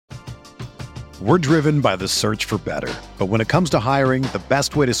We're driven by the search for better. But when it comes to hiring, the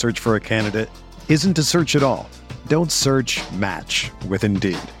best way to search for a candidate isn't to search at all. Don't search, match with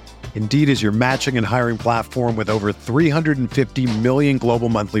Indeed. Indeed is your matching and hiring platform with over 350 million global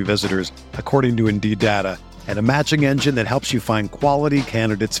monthly visitors, according to Indeed data, and a matching engine that helps you find quality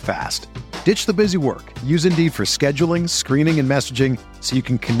candidates fast. Ditch the busy work. Use Indeed for scheduling, screening, and messaging so you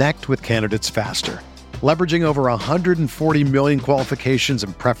can connect with candidates faster. Leveraging over 140 million qualifications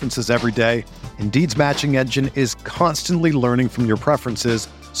and preferences every day, Indeed's matching engine is constantly learning from your preferences,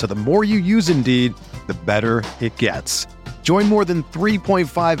 so the more you use Indeed, the better it gets. Join more than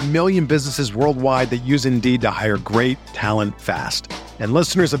 3.5 million businesses worldwide that use Indeed to hire great talent fast. And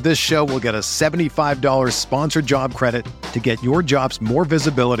listeners of this show will get a $75 sponsored job credit to get your jobs more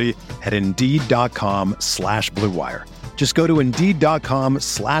visibility at Indeed.com/Blue Wire. Just go to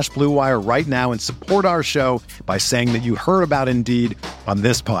Indeed.com/Blue Wire right now and support our show by saying that you heard about Indeed on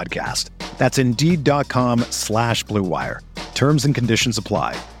this podcast. That's Indeed.com/Blue Wire. Terms and conditions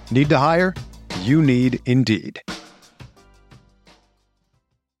apply. Need to hire? You need Indeed.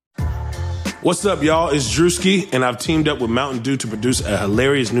 What's up, y'all? It's Drewski, and I've teamed up with Mountain Dew to produce a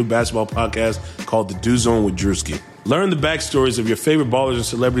hilarious new basketball podcast called The Dew Zone with Drewski. Learn the backstories of your favorite ballers and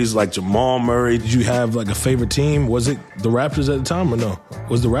celebrities like Jamal Murray. Did you have like a favorite team? Was it the Raptors at the time or no?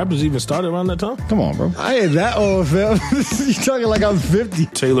 Was the Raptors even started around that time? Come on, bro. I ain't that old, fam. You talking like I'm 50.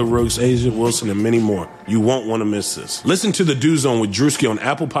 Taylor Rooks, Asia Wilson, and many more. You won't want to miss this. Listen to The Dew Zone with Drewski on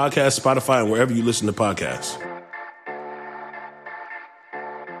Apple Podcasts, Spotify, and wherever you listen to podcasts.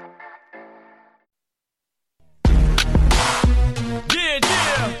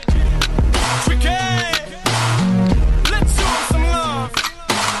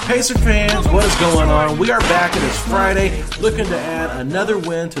 Pacer fans, what is going on? We are back. It is Friday, looking to add another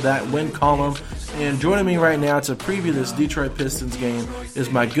win to that win column. And joining me right now to preview this Detroit Pistons game is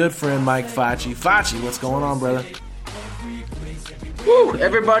my good friend Mike Facci. Facci, what's going on, brother? Woo,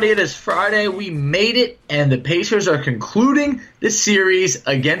 everybody, it is Friday. We made it, and the Pacers are concluding this series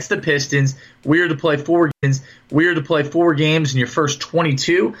against the Pistons. We are to play 4 games. We are to play 4 games in your first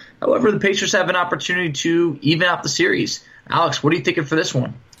 22. However, the Pacers have an opportunity to even out the series. Alex, what are you thinking for this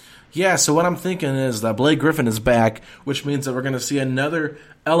one? Yeah, so what I'm thinking is that Blake Griffin is back, which means that we're going to see another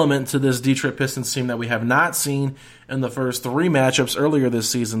element to this Detroit Pistons team that we have not seen in the first 3 matchups earlier this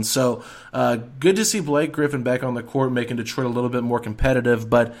season. So good to see Blake Griffin back on the court, making Detroit a little bit more competitive.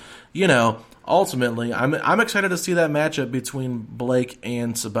 But, you know, ultimately, I'm excited to see that matchup between Blake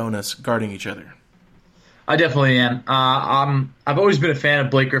and Sabonis guarding each other. I definitely am. I've always been a fan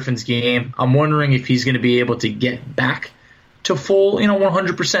of Blake Griffin's game. I'm wondering if he's going to be able to get back to full,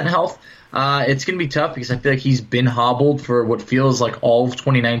 100% health. It's going to be tough because I feel like he's been hobbled for what feels like all of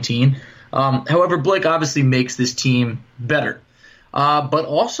 2019. However, Blake obviously makes this team better. But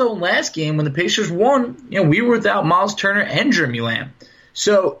also last game when the Pacers won, we were without Miles Turner and Jeremy Lamb.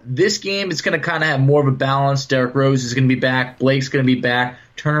 So this game is going to kind of have more of a balance. Derrick Rose is going to be back. Blake's going to be back.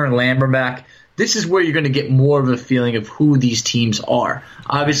 Turner and Lamb are back. This is where you're going to get more of a feeling of who these teams are.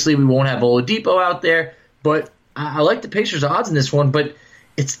 Obviously, we won't have Oladipo out there, but I like the Pacers' odds in this one, but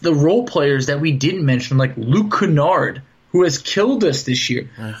it's the role players that we didn't mention, like Luke Kennard, who has killed us this year.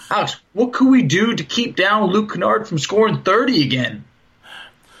 Alex, what could we do to keep down Luke Kennard from scoring 30 again?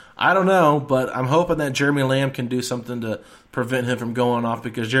 I don't know, but I'm hoping that Jeremy Lamb can do something to prevent him from going off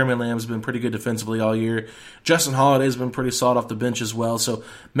because Jeremy Lamb's been pretty good defensively all year. Justin Holiday's been pretty solid off the bench as well, so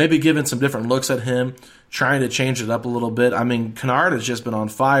maybe giving some different looks at him, trying to change it up a little bit. I mean, Kennard has just been on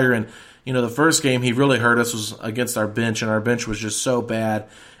fire, and the first game he really hurt us was against our bench, and our bench was just so bad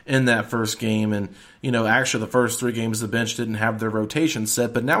in that first game. And, actually the first 3 games the bench didn't have their rotation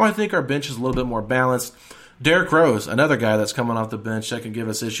set, but now I think our bench is a little bit more balanced. Derrick Rose, another guy that's coming off the bench that can give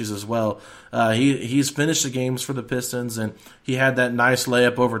us issues as well. He's finished the games for the Pistons, and he had that nice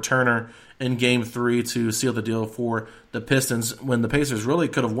layup over Turner in Game 3 to seal the deal for the Pistons when the Pacers really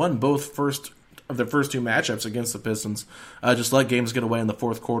could have won both of their first 2 matchups against the Pistons. Just let games get away in the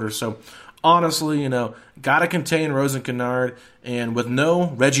fourth quarter. So honestly, got to contain Rose and Kennard, and with no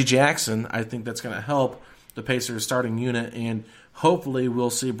Reggie Jackson, I think that's going to help the Pacers starting unit, and hopefully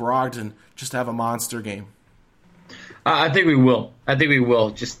we'll see Brogdon just have a monster game. I think we will.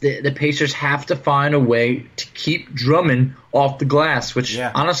 Just the Pacers have to find a way to keep Drummond off the glass, which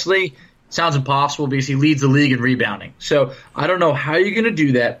honestly sounds impossible because he leads the league in rebounding. So I don't know how you're going to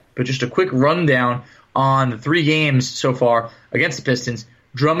do that, but just a quick rundown on the 3 games so far against the Pistons.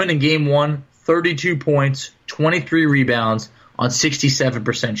 Drummond in Game 1, 32 points, 23 rebounds on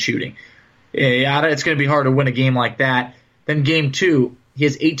 67% shooting. Yeah, it's going to be hard to win a game like that. Then Game 2, he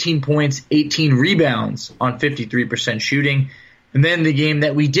has 18 points, 18 rebounds on 53% shooting. And then the game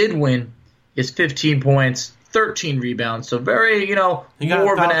that we did win, He has 15 points, 13 rebounds, so very, He got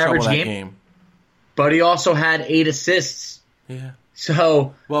more of an foul trouble average that game. But he also had 8 assists. Yeah.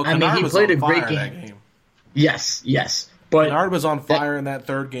 So, Well, he was played on a fire great that game. game. Yes. But Kennard was on fire in that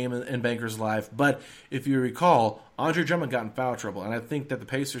third game in Banker's life. But if you recall, Andre Drummond got in foul trouble. And I think that the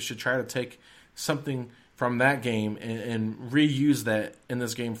Pacers should try to take something from that game and reuse that in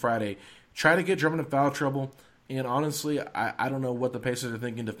this game Friday. Try to get Drummond in foul trouble. And honestly, I don't know what the Pacers are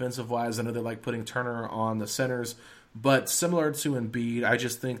thinking defensive-wise. I know they like putting Turner on the centers. But similar to Embiid, I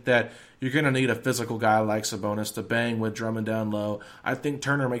just think that you're going to need a physical guy like Sabonis to bang with Drummond down low. I think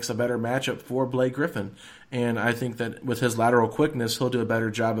Turner makes a better matchup for Blake Griffin. And I think that with his lateral quickness, he'll do a better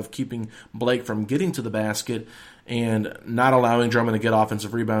job of keeping Blake from getting to the basket and not allowing Drummond to get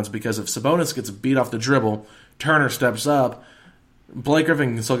offensive rebounds, because if Sabonis gets beat off the dribble, Turner steps up, Blake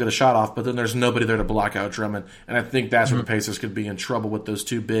Griffin can still get a shot off, but then there's nobody there to block out Drummond. And I think that's where the Pacers could be in trouble with those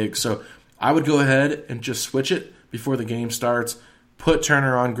two bigs. So I would go ahead and just switch it before the game starts, put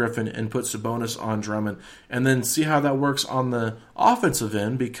Turner on Griffin and put Sabonis on Drummond, and then see how that works on the offensive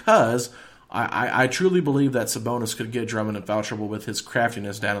end, because I truly believe that Sabonis could get Drummond in foul trouble with his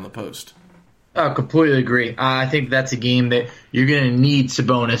craftiness down in the post. I completely agree. I think that's a game that you're going to need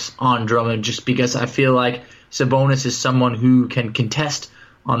Sabonis on Drummond, just because I feel like Sabonis is someone who can contest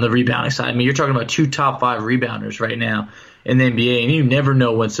on the rebounding side. I mean, you're talking about 2 top 5 rebounders right now in the NBA, and you never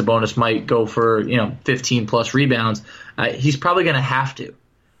know when Sabonis might go for 15-plus rebounds. He's probably going to have to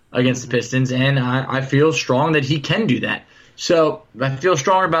against the Pistons, and I feel strong that he can do that. So I feel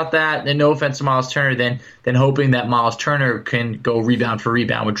stronger about that. And no offense to Miles Turner, than hoping that Miles Turner can go rebound for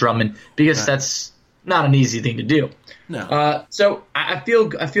rebound with Drummond, because that's not an easy thing to do. No. So I feel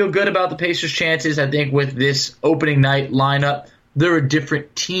good about the Pacers' chances. I think with this opening night lineup, they're a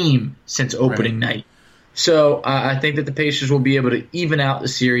different team since opening night. So I think that the Pacers will be able to even out the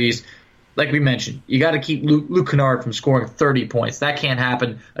series. Like we mentioned, you got to keep Luke Kennard from scoring 30 points. That can't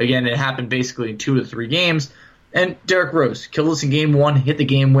happen. Again, it happened basically in 2 to 3 games. And Derrick Rose killed us in Game 1, hit the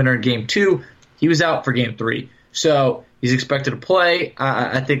game winner in Game 2. He was out for Game 3. So he's expected to play.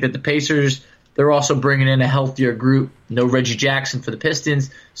 I think that the Pacers, they're also bringing in a healthier group. No Reggie Jackson for the Pistons.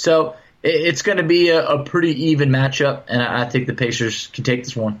 So it's going to be a pretty even matchup, and I think the Pacers can take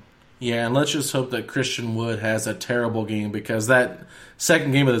this one. Yeah, and let's just hope that Christian Wood has a terrible game, because that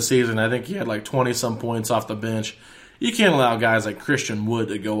second game of the season, I think he had like 20-some points off the bench. You can't allow guys like Christian Wood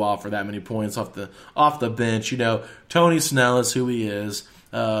to go off for that many points off the bench. Tony Snell is who he is.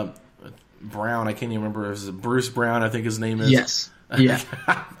 Brown, I can't even remember. Is it Bruce Brown? I think his name is. Yes. Yeah.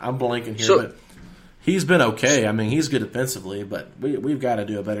 I'm blanking here, but he's been okay. I mean, he's good defensively, but we've got to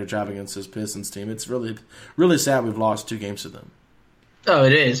do a better job against this Pistons team. It's really, really sad we've lost 2 games to them. Oh,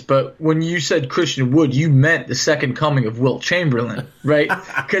 it is. But when you said Christian Wood, you meant the second coming of Wilt Chamberlain, right?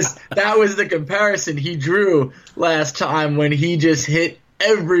 Because that was the comparison he drew last time when he just hit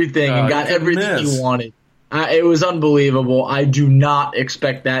everything and got everything he wanted. It was unbelievable. I do not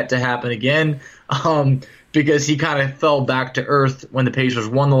expect that to happen again, because he kind of fell back to earth when the Pacers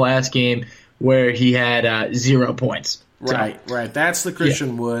won the last game, where he had 0 points. Right. That's the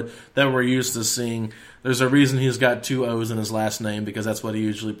Christian Wood that we're used to seeing. There's a reason he's got 2 O's in his last name, because that's what he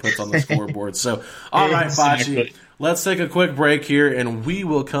usually puts on the scoreboard. So, all right, Facci, let's take a quick break here, and we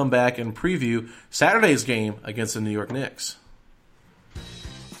will come back and preview Saturday's game against the New York Knicks.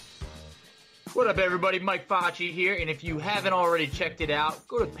 What up, everybody? Mike Facci here, and if you haven't already checked it out,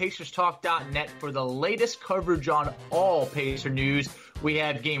 go to PacersTalk.net for the latest coverage on all Pacer news. We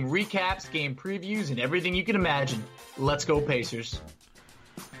have game recaps, game previews, and everything you can imagine. Let's go, Pacers.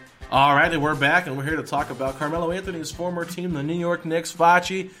 All right, and we're back, and we're here to talk about Carmelo Anthony's former team, the New York Knicks.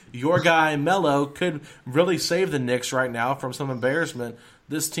 Facci, your guy Melo could really save the Knicks right now from some embarrassment.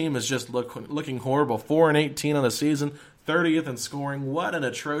 This team is just looking horrible. 4-18 on the season, 30th in scoring. What an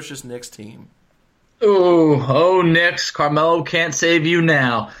atrocious Knicks team. Oh, Knicks, Carmelo can't save you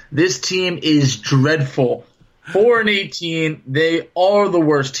now. This team is dreadful. 4-18, they are the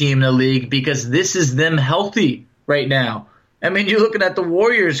worst team in the league, because this is them healthy right now. I mean, you're looking at the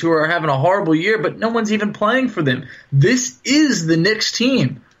Warriors, who are having a horrible year, but no one's even playing for them. This is the Knicks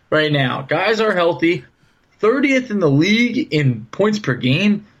team right now. Guys are healthy. 30th in the league in points per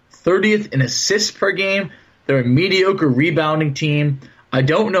game, 30th in assists per game. They're a mediocre rebounding team. I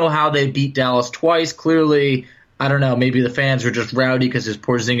don't know how they beat Dallas twice. Clearly, I don't know, maybe the fans are just rowdy because it's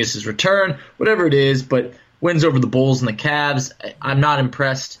Porzingis' return, whatever it is, but wins over the Bulls and the Cavs. I'm not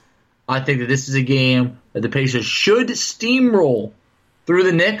impressed. I think that this is a game that the Pacers should steamroll through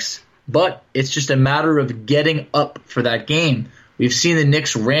the Knicks, but it's just a matter of getting up for that game. We've seen the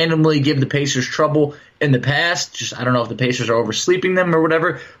Knicks randomly give the Pacers trouble in the past. Just I don't know if the Pacers are oversleeping them or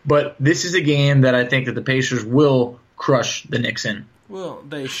whatever, but this is a game that I think that the Pacers will crush the Knicks in. Well,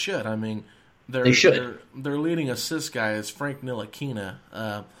 they should. I mean, They should. Their leading assist guy is Frank Ntilikina.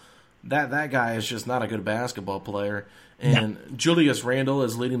 That guy is just not a good basketball player. And Julius Randle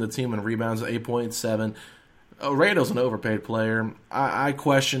is leading the team in rebounds at 8.7. Randle's an overpaid player. I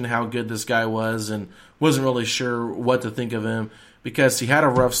questioned how good this guy was and wasn't really sure what to think of him because he had a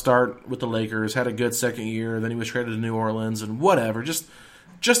rough start with the Lakers, had a good second year, then he was traded to New Orleans and whatever.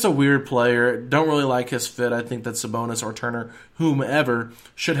 Just a weird player. Don't really like his fit. I think that Sabonis or Turner, whomever,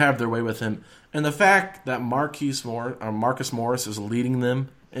 should have their way with him. And the fact that Marcus Morris is leading them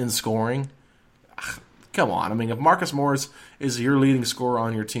in scoring, come on. I mean, if Marcus Morris is your leading scorer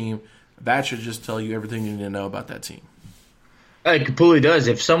on your team, that should just tell you everything you need to know about that team. It completely does.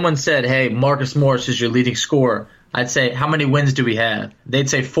 If someone said, hey, Marcus Morris is your leading scorer, I'd say, how many wins do we have? They'd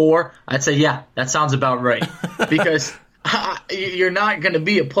say 4. I'd say, yeah, that sounds about right. Because you're not going to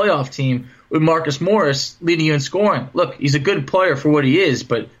be a playoff team with Marcus Morris leading you in scoring. Look, he's a good player for what he is,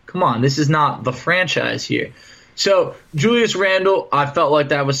 but come on, this is not the franchise here. So Julius Randle, I felt like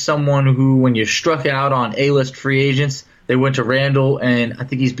that was someone who, when you struck out on A-list free agents, they went to Randle, and I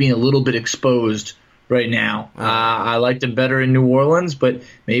think he's being a little bit exposed right now. I liked him better in New Orleans, but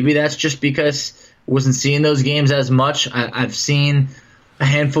maybe that's just because I wasn't seeing those games as much. I've seen a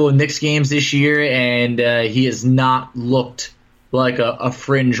handful of Knicks games this year, and he has not looked like a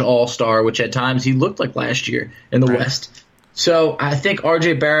fringe all-star, which at times he looked like last year in the West. So I think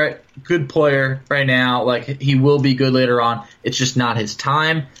R.J. Barrett, good player right now. Like, he will be good later on. It's just not his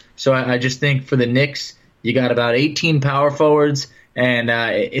time. So I just think for the Knicks, you got about 18 power forwards, and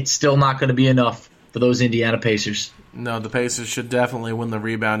it's still not going to be enough for those Indiana Pacers. No, the Pacers should definitely win the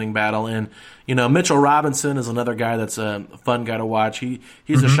rebounding battle. And, Mitchell Robinson is another guy that's a fun guy to watch.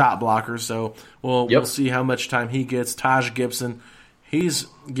 He's a shot blocker, so we'll see how much time he gets. Taj Gibson, he's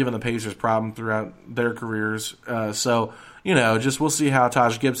given the Pacers problem throughout their careers. Just we'll see how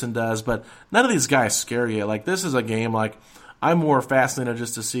Taj Gibson does. But none of these guys scare you. Like, this is a game, like, I'm more fascinated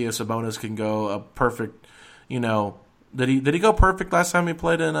just to see if Sabonis can go a perfect, Did he go perfect last time he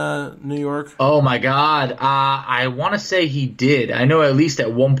played in New York? Oh my God! I want to say he did. I know at least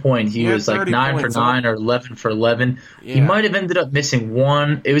at one point he was like 9 for 9 or 11 for 11. Yeah. He might have ended up missing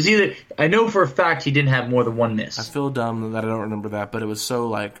one. It was either. I know for a fact he didn't have more than one miss. I feel dumb that I don't remember that, but it was so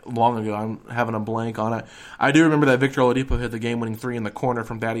long ago. I'm having a blank on it. I do remember that Victor Oladipo hit the game-winning 3 in the corner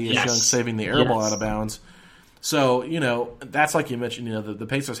from Thaddeus Young, saving the air ball out of bounds. So, that's like you mentioned, the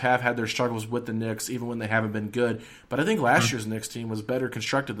Pacers have had their struggles with the Knicks, even when they haven't been good. But I think last year's Knicks team was better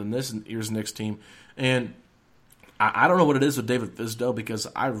constructed than this year's Knicks team. And I don't know what it is with David Fizdale, because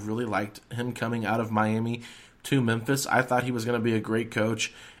I really liked him coming out of Miami to Memphis. I thought he was going to be a great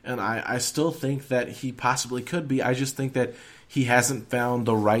coach, and I still think that he possibly could be. I just think that he hasn't found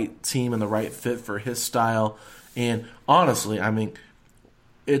the right team and the right fit for his style. And honestly, I mean,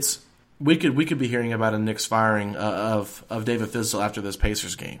 we could be hearing about a Knicks firing of David Fizdale after this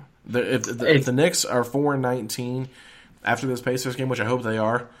Pacers game. If the Knicks are 4-19 after this Pacers game, which I hope they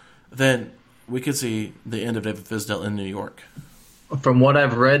are, then we could see the end of David Fizdale in New York. From what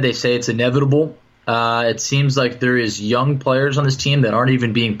I've read, they say it's inevitable. It seems like there is young players on this team that aren't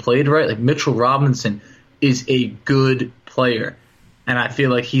even being played right. Like Mitchell Robinson is a good player, and I feel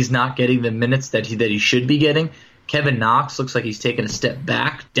like he's not getting the minutes that he should be getting. Kevin Knox looks like he's taken a step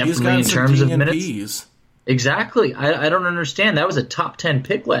back, definitely in terms of minutes. Exactly. I don't understand. That was a top 10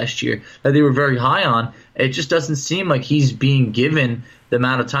 pick last year that they were very high on. It just doesn't seem like he's being given the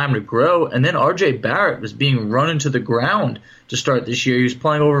amount of time to grow. And then R.J. Barrett was being run into the ground to start this year. He was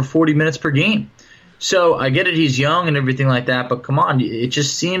playing over 40 minutes per game. So I get it, he's young and everything like that, but come on, it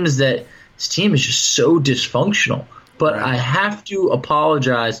just seems that this team is just so dysfunctional. But I have to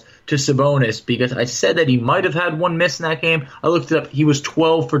apologize to Sabonis because I said that he might have had one miss in that game. I looked it up. He was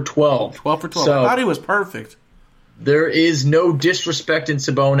 12 for 12. 12 for 12. So I thought he was perfect. There is no disrespect in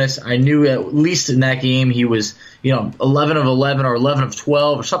Sabonis. I knew at least in that game he was, 11 of 11 or 11 of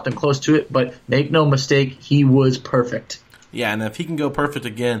 12 or something close to it. But make no mistake, he was perfect. Yeah, and if he can go perfect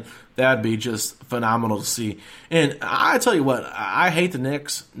again, that would be just phenomenal to see. And I tell you what, I hate the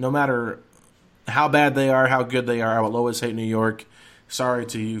Knicks no matter how bad they are, how good they are. I will always hate New York. Sorry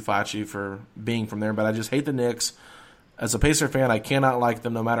to you, Facci, for being from there, but I just hate the Knicks. As a Pacer fan, I cannot like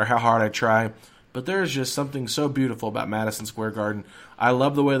them no matter how hard I try. But there's just something so beautiful about Madison Square Garden. I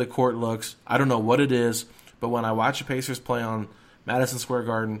love the way the court looks. I don't know what it is, but when I watch the Pacers play on Madison Square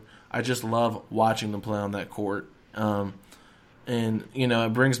Garden, I just love watching them play on that court. And,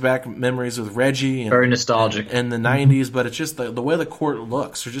 it brings back memories with Reggie. Very nostalgic. In the 90s, but it's just the way the court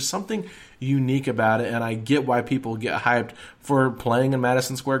looks. There's just something unique about it, and I get why people get hyped for playing in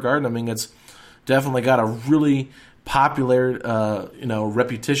Madison Square Garden. I mean, it's definitely got a really popular,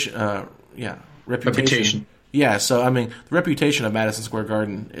 reputation. Reputation. Yeah, so, I mean, the reputation of Madison Square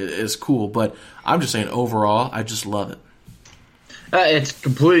Garden is cool, but I'm just saying overall, I just love it. It's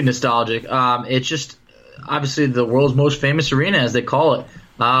completely nostalgic. It's just obviously the world's most famous arena, as they call it.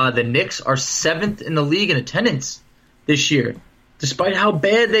 The Knicks are 7th in the league in attendance this year. Despite how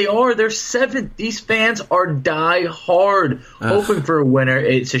bad they are, they're 7th. These fans are die-hard, hoping for a winner.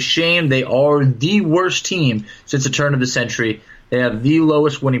 It's a shame. They are the worst team since the turn of the century. They have the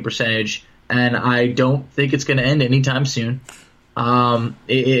lowest winning percentage, and I don't think it's going to end anytime soon.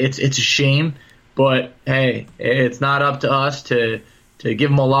 It's a shame, but hey, it's not up to us to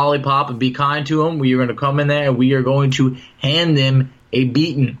give them a lollipop and be kind to them. We are going to come in there and we are going to hand them a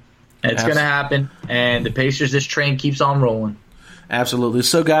beating. And it's going to happen. And the Pacers, this train keeps on rolling. Absolutely.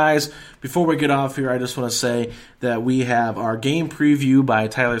 So, guys, before we get off here, I just want to say that we have our game preview by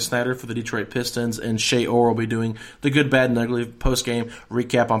Tyler Snyder for the Detroit Pistons, and Shea Orr will be doing the good, bad, and ugly post-game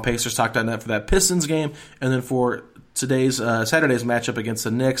recap on PacersTalk.net for that Pistons game. And then for today's Saturday's matchup against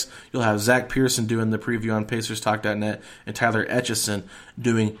the Knicks, you'll have Zach Pearson doing the preview on PacersTalk.net and Tyler Etchison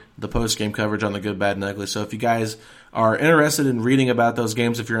doing the post-game coverage on the good, bad, and ugly. So if you guys are interested in reading about those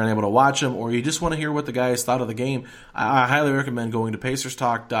games if you're unable to watch them, or you just want to hear what the guys thought of the game, I highly recommend going to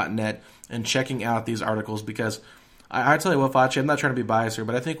PacersTalk.net and checking out these articles, because I tell you what, Facci, I'm not trying to be biased here,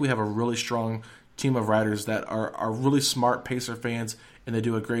 but I think we have a really strong team of writers that are really smart Pacer fans, and they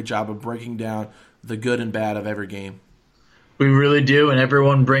do a great job of breaking down the good and bad of every game. We really do, and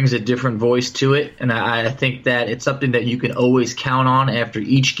everyone brings a different voice to it, and I think that it's something that you can always count on after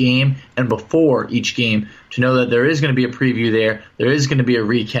each game and before each game to know that there is going to be a preview there is going to be a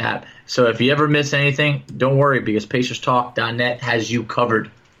recap. So if you ever miss anything, don't worry, because PacersTalk.net has you covered.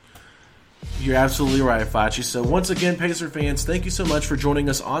 You're absolutely right, Facci. So once again, Pacer fans, thank you so much for joining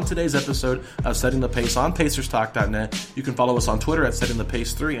us on today's episode of Setting the Pace on PacersTalk.net. You can follow us on Twitter at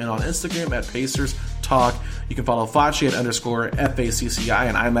SettingThePace3 and on Instagram at PacersTalk. You can follow Facci at _FACCI,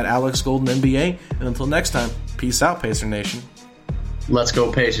 and I'm at Alex Golden NBA. And until next time, peace out, Pacer Nation. Let's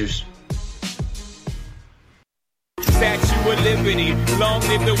go, Pacers. Statue of Liberty, long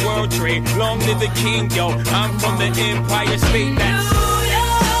live the World Trade, long live the King, yo. I'm from the Empire State. That's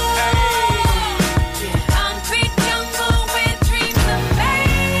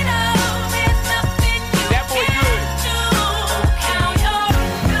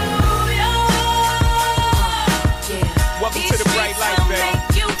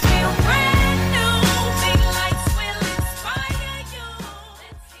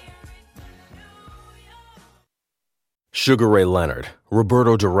Sugar Ray Leonard,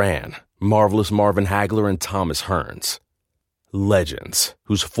 Roberto Duran, Marvelous Marvin Hagler, and Thomas Hearns. Legends,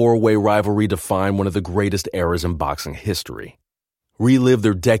 whose four-way rivalry defined one of the greatest eras in boxing history. Relive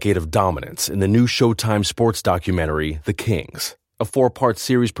their decade of dominance in the new Showtime sports documentary, The Kings, a 4-part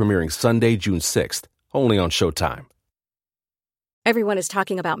series premiering Sunday, June 6th, only on Showtime. Everyone is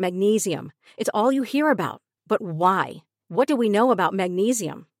talking about magnesium. It's all you hear about. But why? What do we know about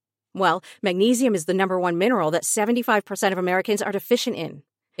magnesium? Well, magnesium is the number one mineral that 75% of Americans are deficient in.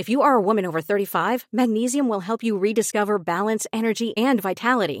 If you are a woman over 35, magnesium will help you rediscover balance, energy, and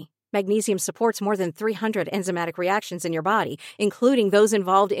vitality. Magnesium supports more than 300 enzymatic reactions in your body, including those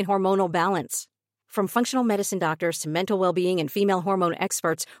involved in hormonal balance. From functional medicine doctors to mental well-being and female hormone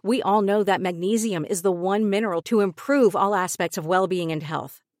experts, we all know that magnesium is the one mineral to improve all aspects of well-being and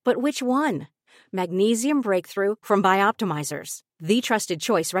health. But which one? Magnesium Breakthrough from Bioptimizers, the trusted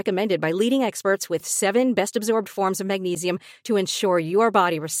choice recommended by leading experts with 7 best-absorbed forms of magnesium to ensure your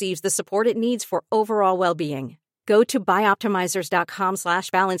body receives the support it needs for overall well-being. Go to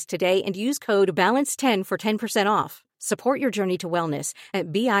bioptimizers.com/balance today and use code BALANCE10 for 10% off. Support your journey to wellness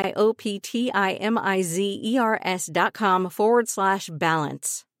at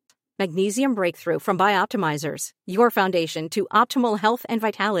bioptimizers.com/balance. Magnesium Breakthrough from Bioptimizers, your foundation to optimal health and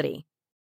vitality.